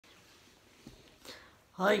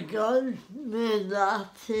I got me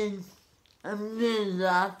Latin and me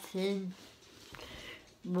Latin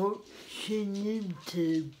watching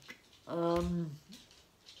YouTube. A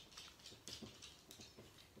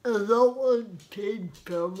lot of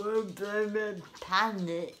people were very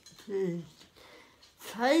panicked because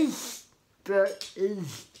Facebook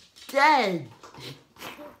is dead.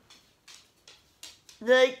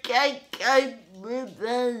 They can't cope with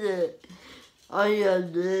it. I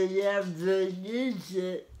only ever use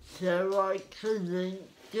it, so I couldn't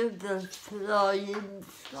give a flying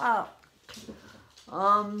fuck.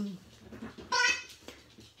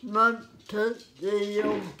 Might put the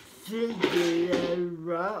old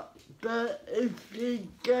video up, but if you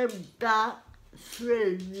go back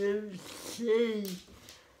through, you'll see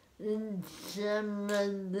in some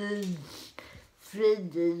of these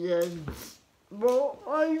videos what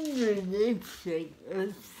I really think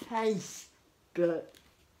of Facebook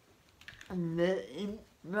and the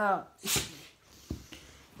internet.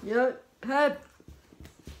 Your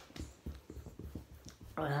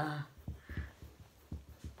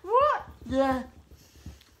what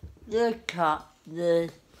the cut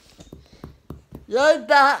this? Like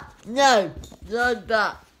that, no, like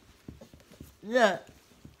that, no.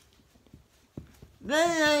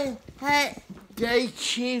 Then I had to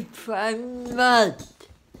cheap from mud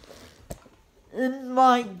in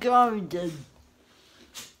my garden.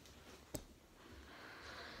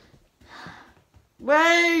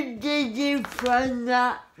 Where did you find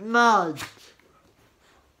that mud?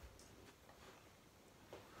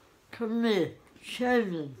 Come here, show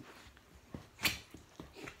me.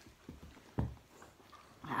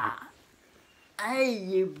 Hey,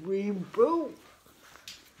 you people.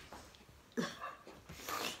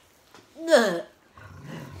 Look.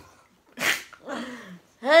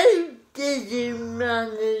 How did you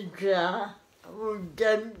manage that? Or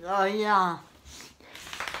don't I ask?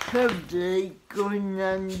 Probably going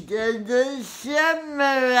under the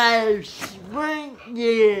summer house, weren't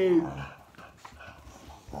you?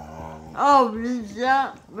 Oh, was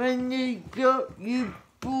that when you got your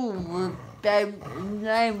ball about an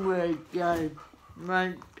hour ago?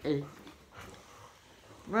 Might be.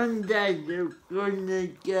 One day you're gonna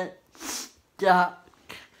get stuck.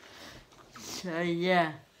 So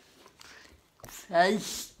yeah,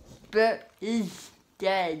 Facebook is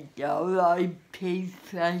dead. R.I.P.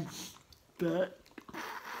 Facebook.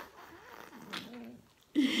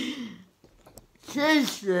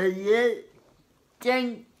 Seriously,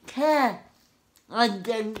 don't care. I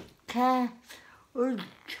don't care or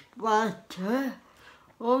Twitter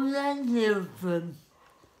or any of them.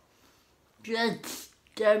 Just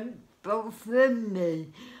don't bother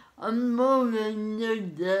me. I'm more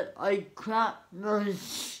annoyed that I cracked my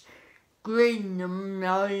screen on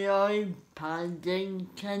my iPad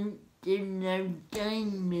and can't do no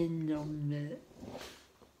gaming on it.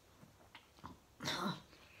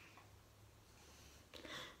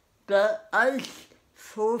 But as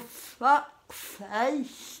for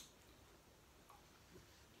fuckface,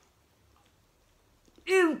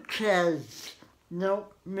 who cares?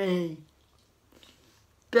 Not me.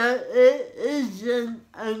 But it isn't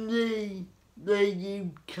only the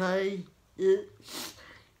UK, it's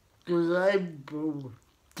global.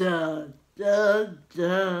 Da, da,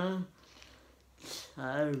 da.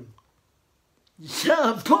 So,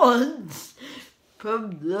 someone's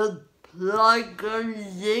from the plug on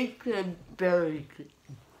Zuckerberg.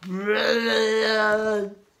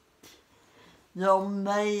 Brilliant. They'll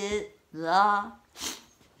make it last.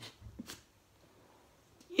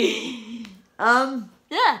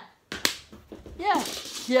 Yeah,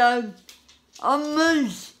 so I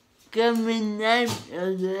was coming out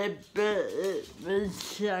of it, but it was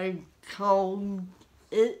so cold.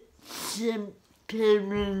 It's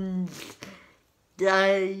Appearance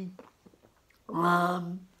Day.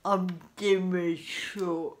 I'm doing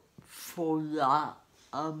short for that.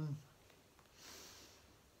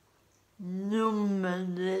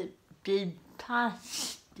 Normally it'd be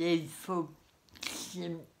past day for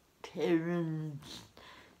Appearance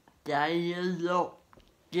Day a lot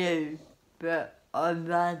do, but I've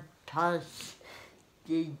had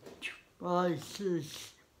pasty twice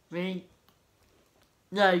this week.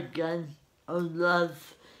 No again, I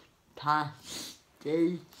love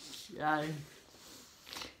pasties, so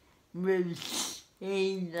we'll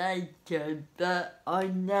see later, but I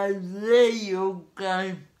know Lee will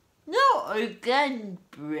go, not again,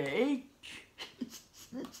 Bridge.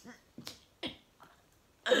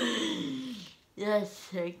 Yes,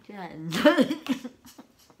 I can.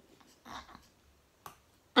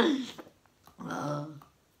 It's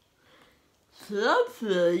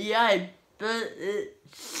lovely, yeah, but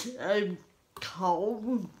it's so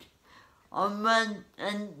cold. I went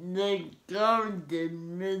in the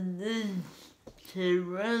garden with this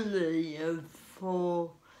Australia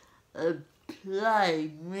for a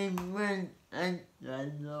play. We went and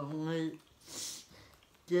it's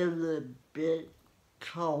still a bit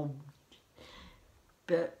cold.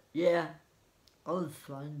 But yeah, I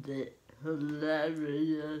find it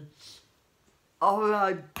hilarious.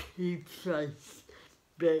 R.I.P. Face,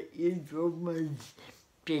 but you've always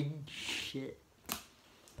been shit.